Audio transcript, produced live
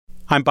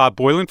I'm Bob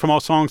Boylan from All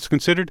Songs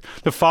Considered.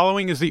 The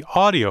following is the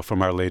audio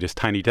from our latest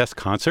Tiny Desk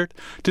concert.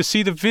 To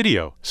see the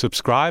video,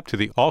 subscribe to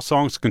the All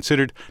Songs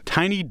Considered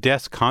Tiny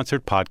Desk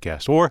Concert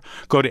podcast or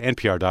go to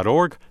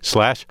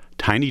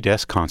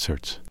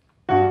npr.org/tinydeskconcerts.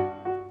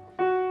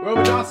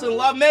 Hobo Johnson,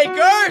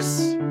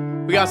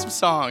 Lovemakers! We got some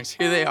songs.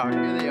 Here they are.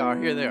 Ready?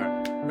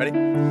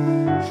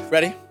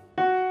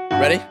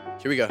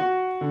 Here we go.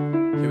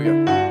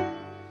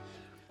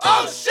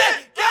 Oh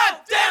shit! God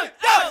damn it!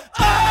 No!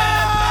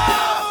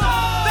 Oh!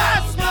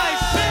 That's my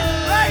shit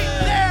right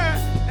there!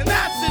 And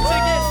that's the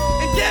ticket!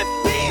 And give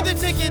me the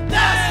ticket!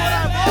 That's what I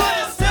want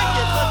is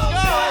ticket!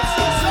 Let's go!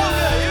 It's so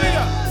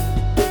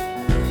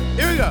good!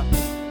 Here we go!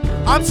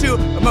 I'm too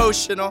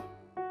emotional.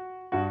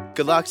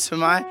 Good luck to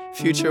my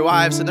future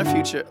wives and their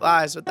future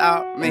lives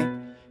without me.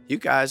 You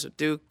guys will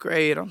do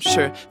great. I'm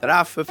sure that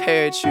I've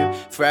prepared you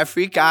for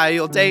every guy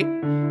you'll date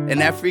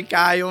and every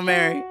guy you'll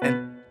marry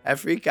and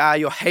every guy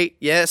you'll hate.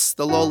 Yes,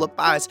 the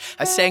lullabies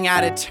I sang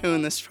out of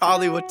tune, that's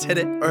probably what did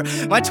it. Or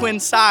my twin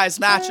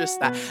size mattress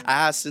that I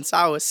have since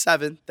I was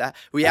 7 that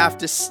we have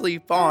to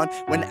sleep on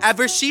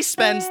whenever she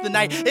spends the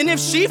night. And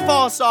if she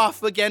falls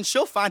off again,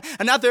 she'll find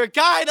another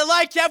guy to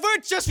like. Yeah, we're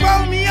just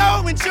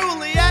Romeo and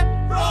Juliet.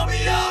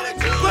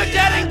 We're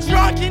getting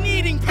drunk and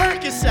eating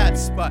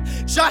Percocets, but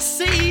just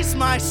to ease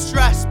my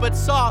stress. But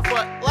soft,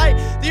 but light,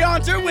 the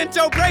under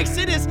window breaks,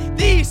 it is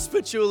these.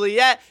 But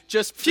Juliet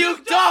just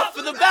puked off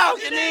of the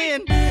balcony,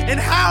 and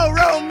how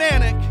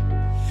romantic.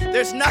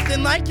 There's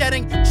nothing like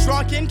getting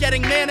drunk and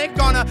getting manic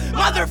on a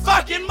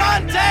motherfucking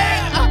Monday.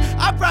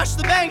 I brush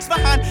the bangs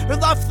behind her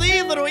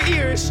lovely little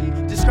ears. She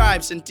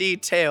describes in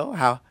detail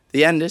how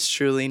the end is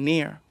truly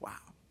near. Wow.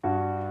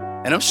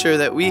 And I'm sure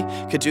that we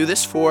could do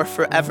this for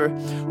forever,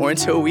 or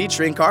until we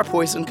drink our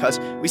poison, cause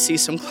we see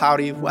some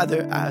cloudy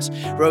weather as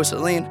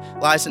Rosaline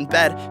lies in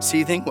bed,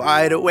 seething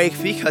wide awake,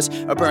 because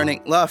a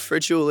burning love for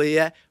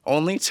Juliet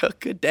only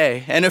took a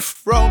day. And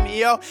if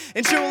Romeo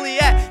and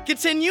Juliet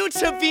continue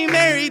to be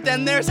married,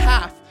 then there's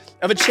half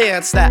of a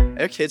chance that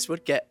their kids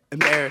would get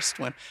embarrassed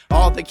when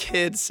all the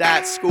kids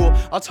at school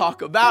all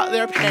talk about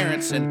their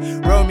parents,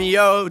 and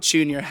Romeo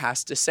Jr.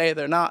 has to say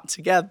they're not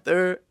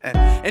together,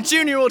 and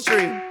Junior will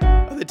dream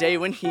of the day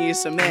when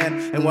he's a man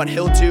and what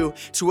he'll do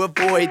to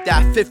avoid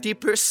that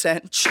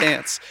 50%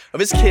 chance of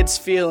his kids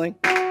feeling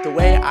the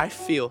way I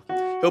feel.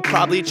 He'll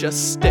probably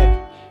just stick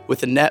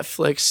with the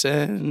Netflix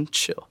and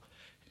chill.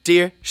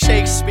 Dear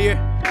Shakespeare,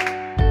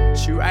 would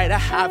you write a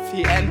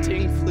happy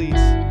ending, please?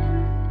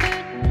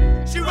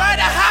 Would you write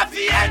a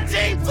happy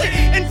ending, please?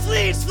 And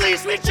please,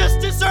 we just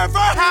deserve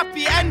our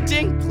happy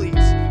ending,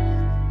 please.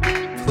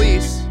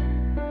 Please.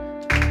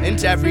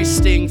 And every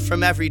sting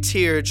from every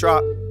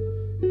teardrop,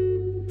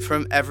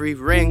 from every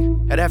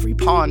ring at every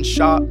pawn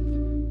shop.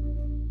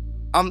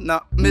 I'm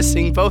not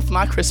missing both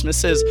my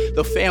Christmases,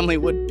 though family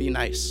would be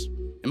nice.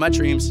 In my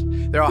dreams,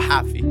 they're all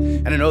happy,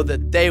 and I know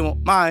that they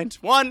won't mind.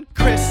 One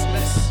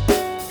Christmas,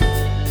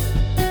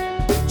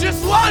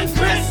 just one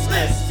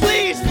Christmas,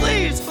 please,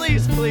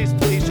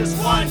 just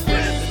one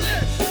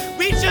Christmas.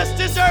 We just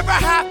deserve a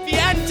happy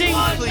ending,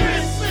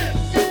 please.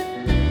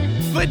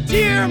 But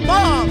dear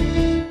Mom,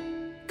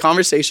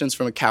 conversations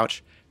from a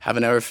couch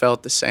haven't ever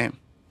felt the same.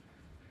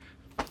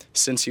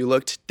 Since you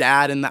looked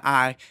Dad in the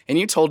eye and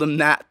you told him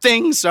that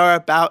things are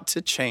about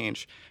to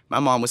change. My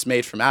mom was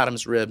made from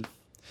Adam's rib,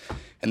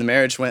 and the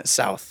marriage went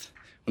south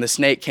when the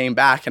snake came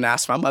back and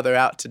asked my mother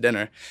out to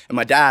dinner. And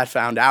my dad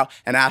found out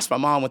and asked my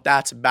mom what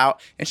that's about,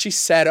 and she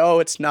said, oh,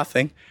 it's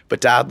nothing, but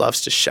Dad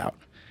loves to shout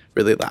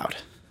really loud.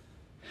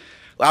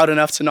 Loud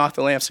enough to knock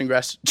the lamps and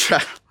dressers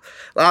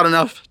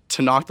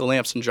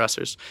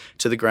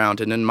to the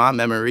ground. And in my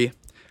memory,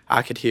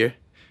 I could hear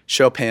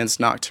Chopin's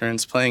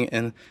nocturnes playing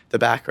in the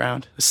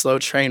background. A slow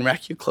train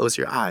wreck, you close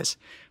your eyes,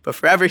 but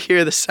forever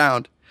hear the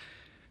sound.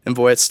 And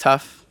boy, it's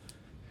tough,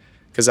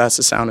 because that's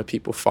the sound of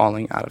people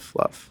falling out of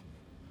love.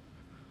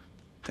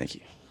 Thank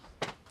you.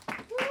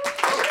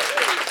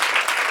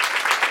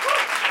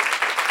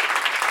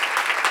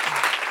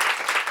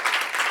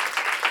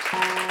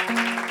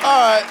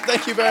 All right,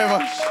 thank you very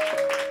much.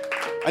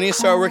 I need to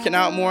start working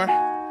out more.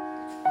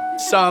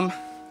 I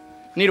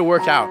need to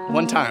work out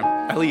one time,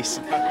 at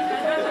least.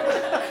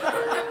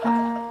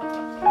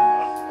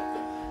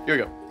 Here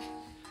we go.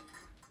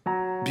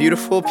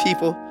 Beautiful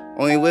people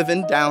only live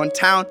in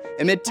downtown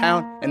and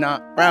midtown and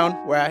not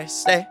around where I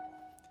stay.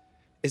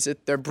 Is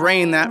it their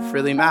brain that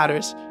really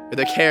matters, or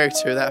their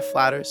character that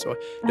flatters, or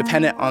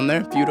dependent on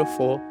their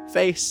beautiful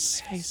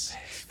face?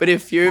 But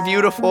if you're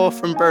beautiful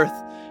from birth,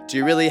 do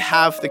you really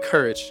have the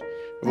courage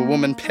of a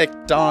woman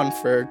picked on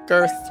for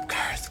girth?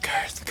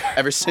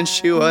 Ever since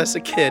she was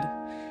a kid,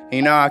 and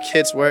you know how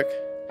kids work,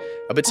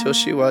 up until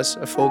she was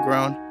a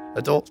full-grown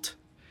adult.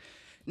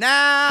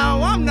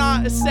 Now, I'm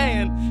not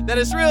saying that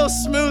it's real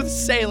smooth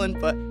sailing,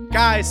 but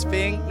guys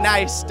being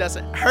nice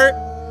doesn't hurt.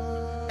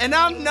 And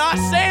I'm not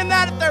saying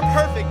that they're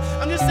perfect,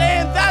 I'm just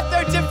saying that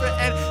they're different,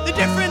 and the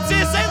difference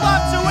is they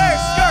love to wear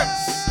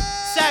skirts.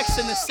 Sex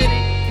in the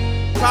city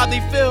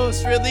probably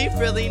feels really,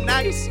 really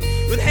nice,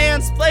 with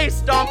hands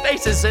placed on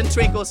faces and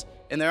twinkles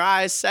in their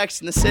eyes. Sex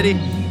in the city,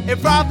 It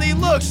probably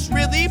looks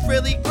really,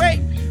 really great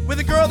with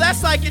a girl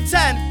that's like a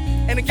 10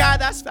 and a guy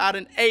that's about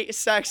an 8.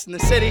 Sex in the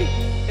City.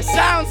 It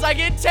sounds like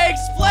it takes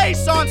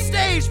place on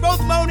stage,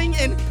 both moaning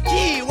in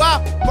key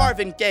while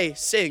Marvin Gaye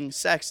sings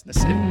Sex in the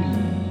City.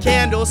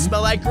 Candles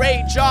smell like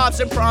great jobs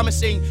and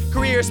promising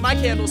careers. My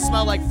candles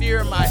smell like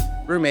fear. My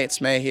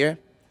roommates may hear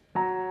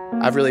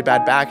I have really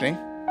bad back knee.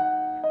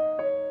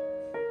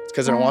 It's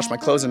because I don't wash my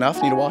clothes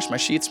enough. Need to wash my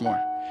sheets more.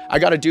 I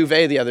got a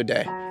duvet the other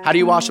day. How do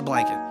you wash a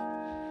blanket?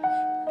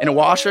 In a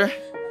washer?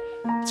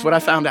 That's what I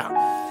found out.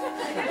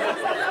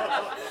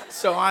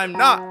 So I'm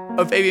not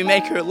a baby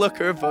maker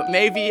looker, but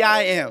maybe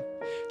I am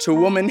to a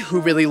woman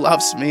who really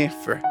loves me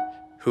for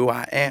who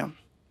I am.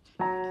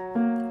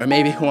 Or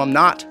maybe who I'm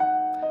not.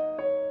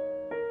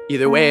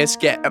 Either way, it's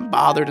getting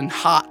bothered and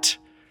hot.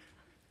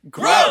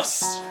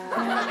 Gross!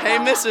 Hey,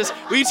 missus,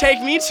 will you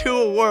take me to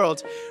a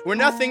world where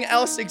nothing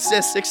else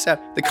exists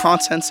except the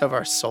contents of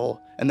our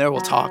soul? And there we'll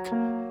talk,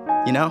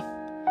 you know?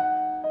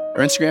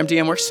 Or Instagram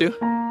DM works too.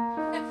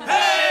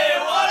 Hey,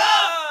 what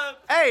up?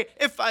 Hey,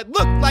 if I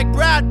look like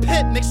Brad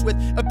Pitt mixed with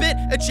a bit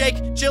of Jake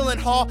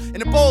Gyllenhaal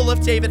and a bowl of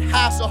David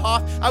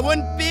Hasselhoff, I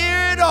wouldn't be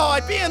here at all.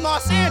 I'd be in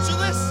Los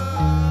Angeles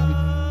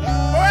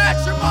or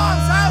at your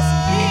mom's house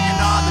eating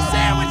all the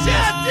sandwiches.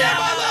 God damn,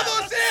 I love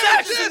those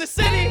sandwiches! Sex in the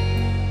City.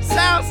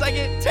 Sounds like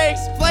it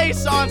takes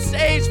place on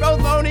stage, both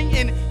moaning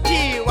in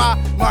key while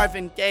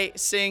Marvin Gaye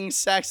sings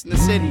Sex in the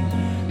City.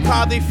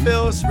 Probably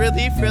feels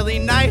really, really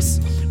nice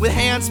with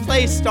hands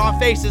placed on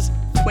faces,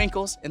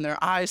 twinkles in their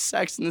eyes.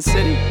 Sex in the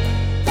City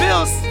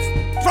feels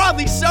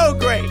probably so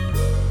great,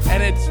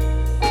 and it's,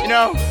 you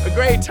know, a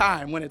great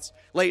time when it's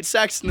late.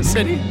 Sex in the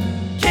City.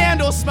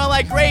 Candles smell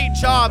like great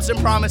jobs and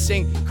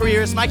promising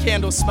careers. My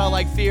candles smell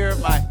like fear.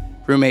 My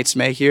roommates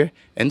may hear,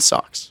 and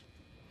socks.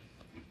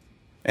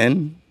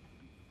 And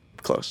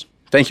close.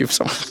 Thank you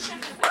so much.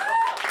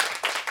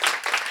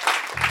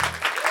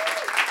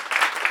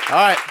 All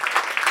right.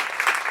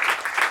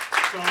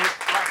 So I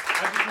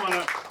just want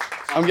to.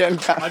 I'm getting.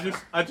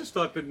 I just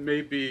thought that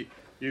maybe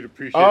you'd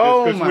appreciate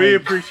Oh this because we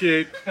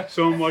appreciate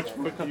so much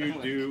what you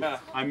do.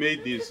 I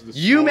made these this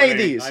You morning. made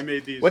these? I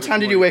made these. What this time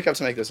did you morning. wake up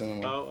to make this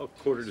in the morning?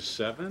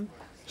 6:45.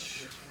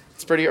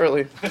 It's pretty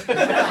early.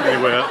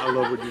 Anyway, I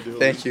love what you do.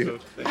 Thank you.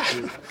 So,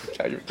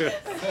 thank you.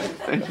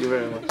 Thank you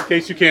very much. In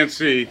case you can't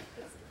see,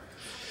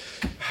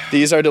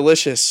 These are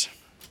delicious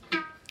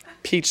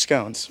peach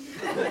scones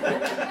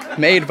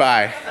made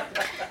by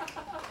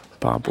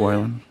Bob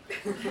Boylan.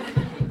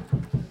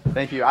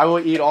 Thank you. I will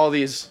eat all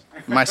these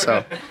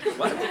myself.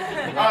 What?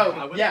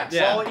 Oh, yeah. So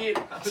I'll eat.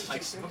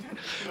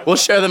 We'll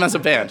share them as a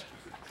band.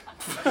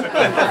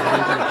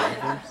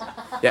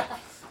 Yeah.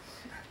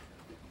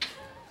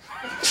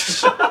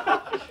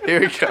 Here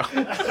we go.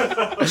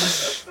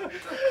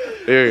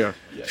 Here we go.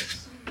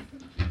 yes.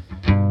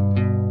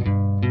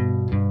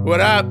 What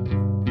up,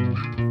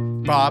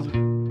 Bob?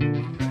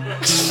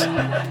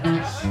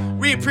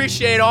 We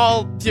appreciate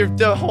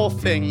the whole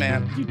thing,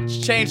 man. You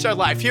changed our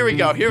life. Here we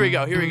go.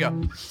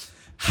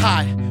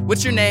 Hi,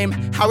 what's your name?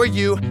 How are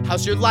you?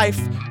 How's your life?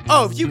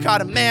 Oh, you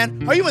got a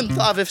man. Are you in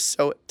love? If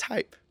so,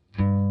 type.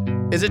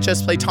 Is it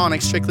just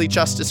platonic, strictly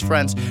just as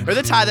friends? Or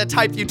the tie that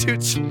type you to?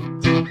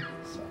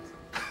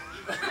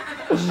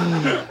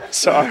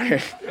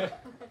 Sorry.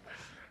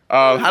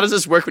 How does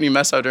this work when you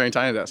mess up during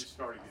Tiny Desk?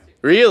 Start again.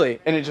 Really?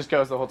 And it just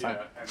goes the whole time?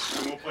 Yeah,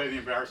 and we'll play the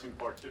embarrassing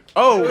part too.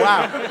 Oh,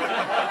 wow.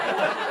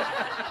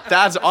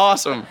 That's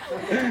awesome.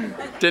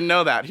 Didn't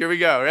know that. Here we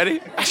go. Ready?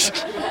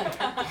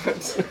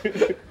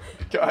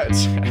 Go ahead.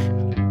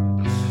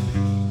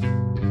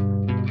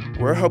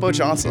 We're Hobo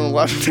Johnson and the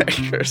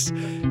Lovemakers.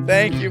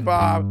 Thank you,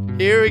 Bob.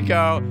 Here we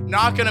go.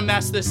 Not gonna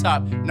mess this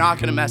up.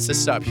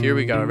 Here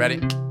we go.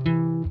 Ready?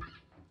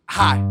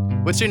 Hi,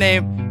 what's your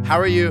name? How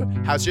are you?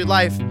 How's your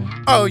life?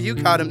 Oh, you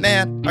got a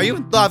man. Are you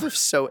in love? If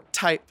so,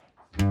 type.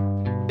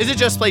 Is it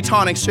just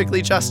platonic,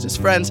 strictly just as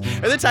friends?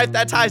 Or the type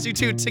that ties you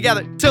two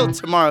together till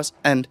tomorrow's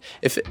end?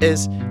 If it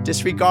is,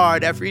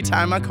 disregard every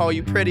time I call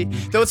you pretty.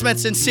 Though it's meant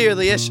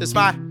sincerely, it's just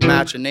my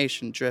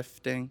imagination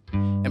drifting.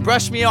 And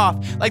brush me off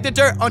like the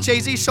dirt on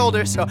Jay-Z's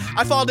shoulder. So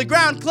I fall to the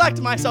ground, collect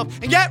myself,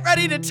 and get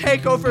ready to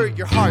take over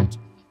your heart.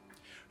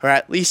 Or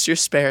at least your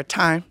spare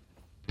time.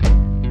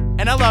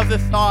 And I love the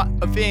thought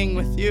of being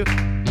with you.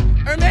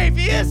 Or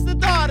maybe it's the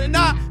thought of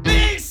not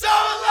being so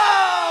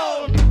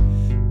alone.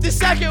 The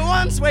second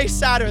one's way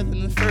sadder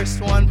than the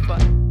first one,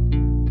 but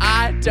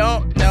I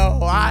don't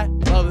know. I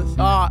love the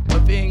thought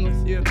of being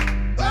with you.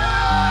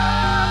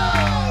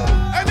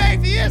 Oh! Or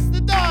maybe it's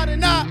the thought of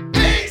not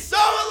being so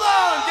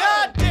alone.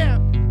 God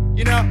damn.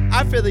 You know,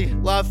 I really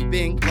love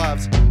being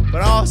loved,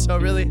 but I also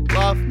really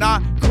love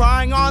not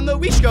crying on the.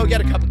 We should go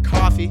get a cup of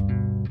coffee,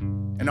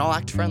 and I'll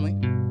act friendly.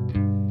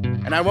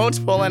 And I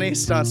won't pull any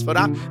stunts, but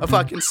I'm a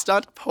fucking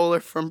stunt puller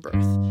from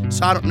birth.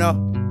 So I don't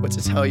know what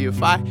to tell you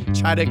if I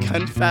try to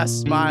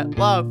confess my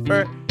love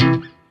for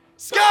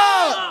Scones!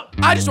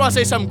 I just want to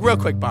say something real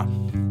quick, Bob.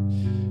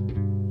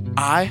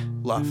 I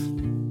love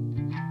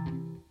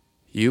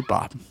you,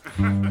 Bob.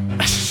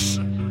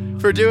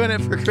 For doing it,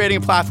 for creating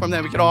a platform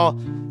that we could all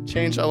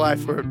change our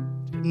life. We're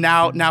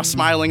now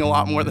smiling a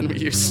lot more than we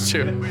used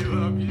to. We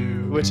love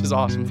you. Which is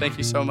awesome. Thank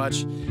you so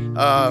much.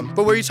 But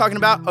what were you talking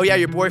about? Oh yeah,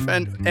 your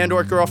boyfriend and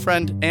or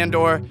girlfriend and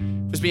or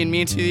was being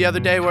mean to you the other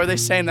day. What are they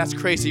saying? That's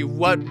crazy.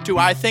 What do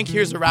I think?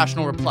 Here's a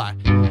rational reply.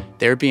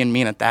 They were being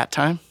mean at that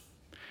time,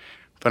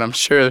 but I'm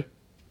sure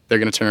they're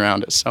gonna turn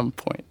around at some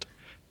point.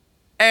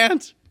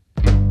 And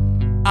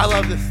I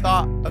love the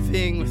thought of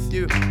being with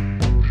you.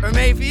 Or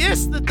maybe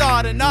it's the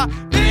thought of not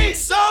being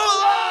so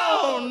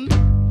alone.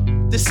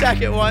 The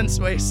second one's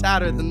way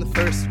sadder than the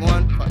first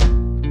one, but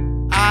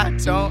I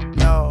don't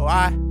know.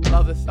 I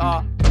love the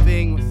thought of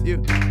being with you.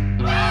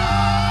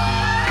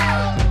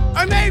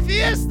 Or maybe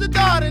it's the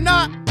thought of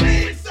not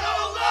being so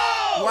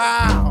alone.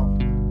 Wow.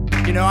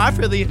 You know, I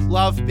really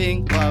love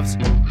being loved,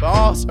 but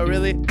also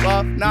really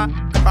love not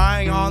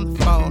crying on the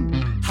phone.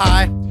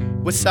 Hi,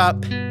 what's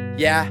up?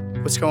 Yeah,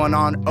 what's going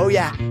on? Oh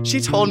yeah, she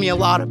told me a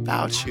lot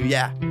about you,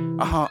 yeah.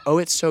 Oh,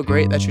 it's so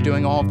great that you're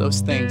doing all of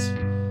those things.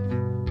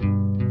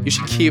 You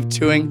should keep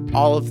doing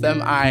all of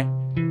them, I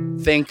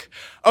think.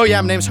 Oh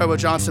yeah, my name's Hobo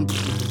Johnson.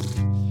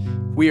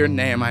 Weird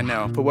name, I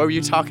know. But what were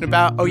you talking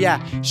about? Oh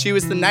yeah, she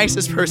was the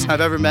nicest person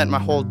I've ever met in my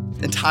whole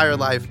entire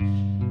life.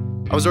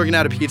 I was working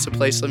at a pizza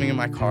place, living in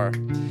my car.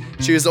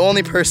 She was the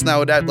only person that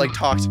would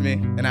talk to me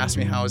and ask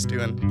me how I was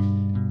doing.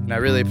 And I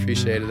really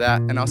appreciated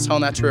that. And I was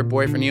telling that to her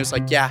boyfriend. He was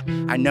like, yeah,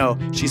 I know.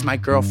 She's my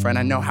girlfriend.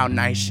 I know how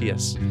nice she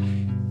is.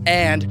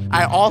 And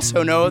I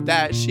also know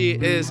that she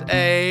is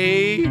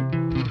a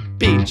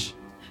peach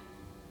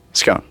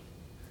scone.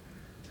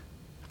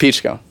 Peach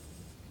scone.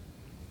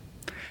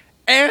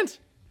 And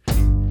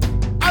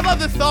I love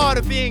the thought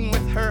of being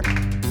with her.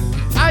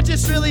 I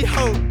just really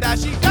hope that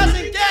she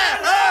doesn't get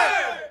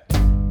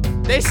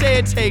hurt. They say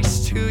it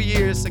takes 2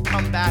 years to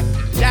come back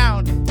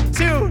down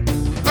to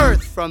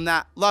earth from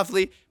that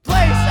lovely place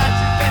that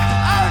you've been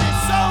out.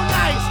 It's so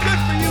nice. Good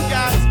for you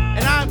guys.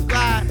 And I'm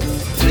glad.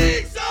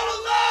 Being so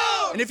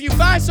alone. And if you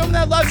find someone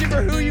that loves you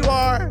for who you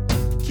are,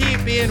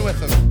 keep being with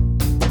them.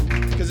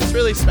 Because it's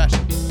really special.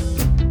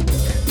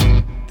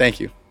 Thank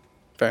you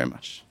very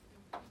much.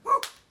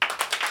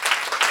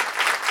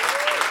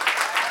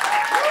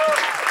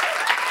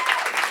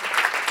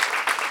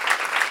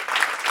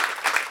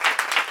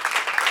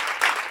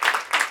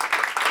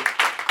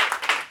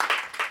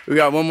 We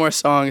got one more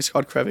song. It's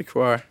called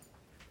Crevicoire.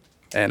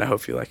 And I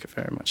hope you like it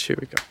very much. Here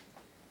we go.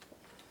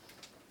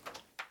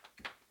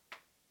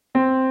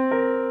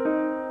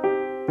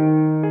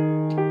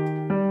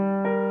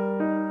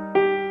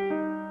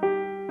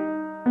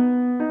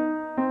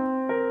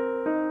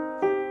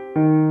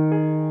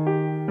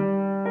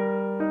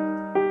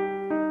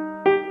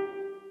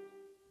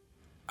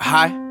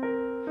 Hi,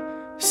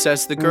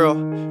 says the girl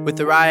with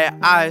the riot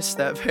eyes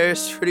that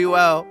pairs pretty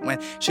well.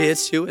 When she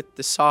hits you with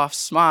the soft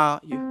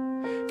smile, you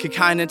could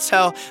kinda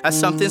tell that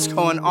something's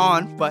going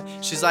on, but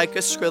she's like a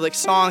Skrillex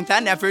song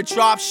that never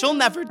drops. She'll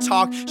never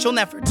talk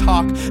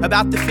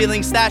about the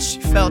feelings that she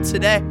felt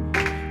today.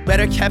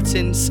 Better kept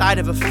inside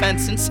of a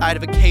fence, inside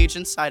of a cage,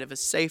 inside of a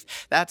safe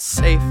that's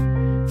safe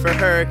for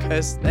her,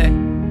 cause they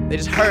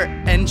just hurt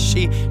and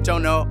she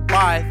don't know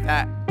why.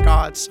 That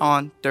God's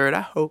on dirt,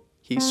 I hope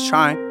he's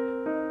trying.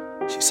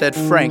 She said,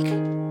 Frank,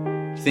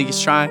 you think he's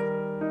trying?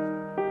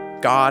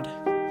 God,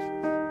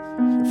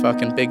 you're a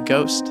fucking big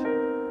ghost.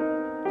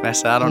 And I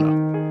said, I don't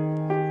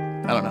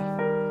know.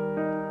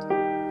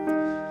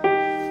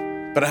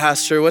 But I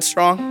asked her, what's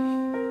wrong?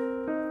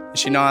 And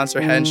she nods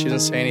her head and she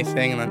doesn't say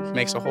anything, and that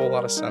makes a whole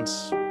lot of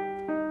sense.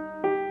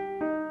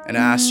 And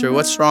I asked her,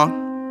 what's wrong?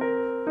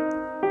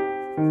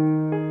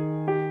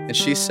 And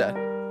she said,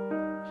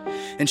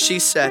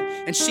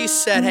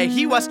 hey,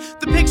 he was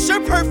the picture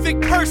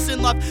perfect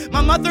person, loved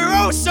my mother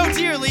oh so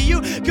dearly.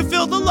 You could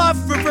feel the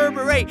love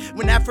reverberate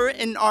whenever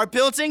in our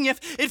building. If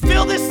it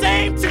feel the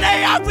same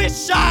today, I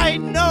wish I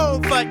know.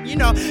 But you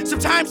know,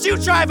 sometimes you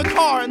drive a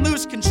car and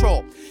lose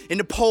control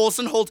into poles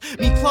and hold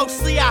me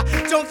closely. I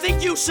don't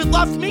think you should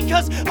love me,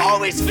 cause I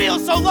always feel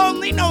so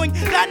lonely knowing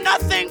that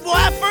nothing will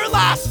ever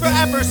last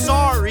forever.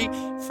 Sorry,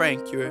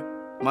 Frank, you're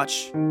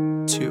much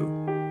too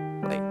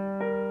late.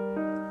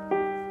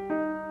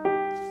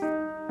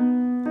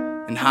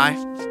 And hi,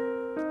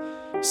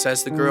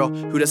 says the girl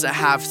who doesn't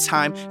have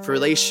time for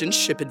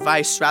relationship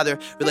advice, rather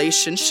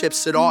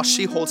relationships at all.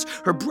 She holds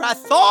her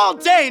breath all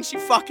day and she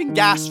fucking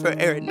gasps for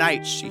air at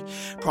night. She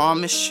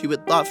promised she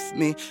would love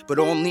me, but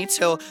only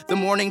till the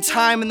morning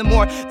time. And the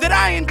more that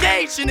I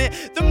engage in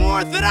it, the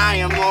more that I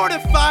am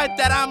mortified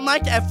that I'm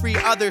like every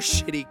other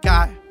shitty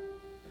guy.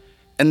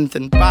 And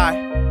then bye,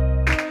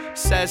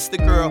 says the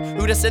girl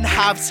who doesn't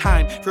have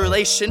time for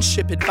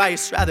relationship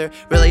advice, rather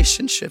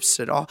relationships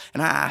at all.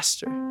 And I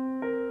asked her,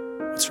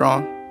 what's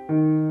wrong?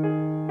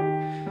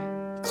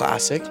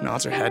 Classic,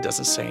 nods her head,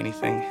 doesn't say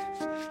anything.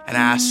 And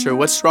I asked her,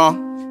 what's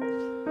wrong?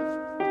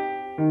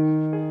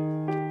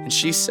 And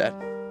she said,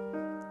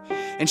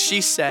 And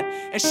she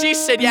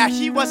said, yeah,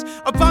 he was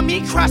a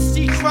bummy,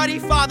 crusty, cruddy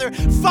father,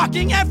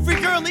 fucking every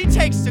girl he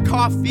takes to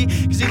coffee,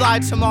 cause he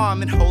lied to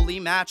mom in holy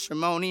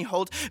matrimony.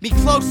 Hold me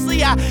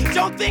closely, I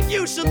don't think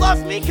you should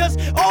love me, cause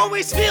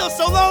always feel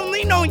so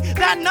lonely knowing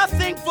that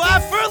nothing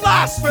forever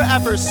lasts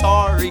forever.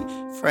 Sorry,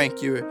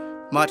 Frank, you're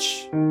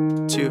much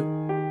too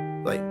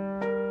late.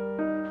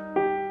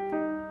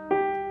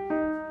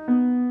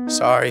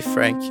 Sorry,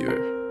 Frank,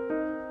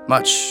 you're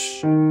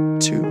much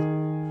too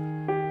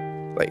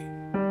late.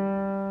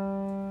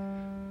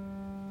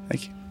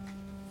 Thank you.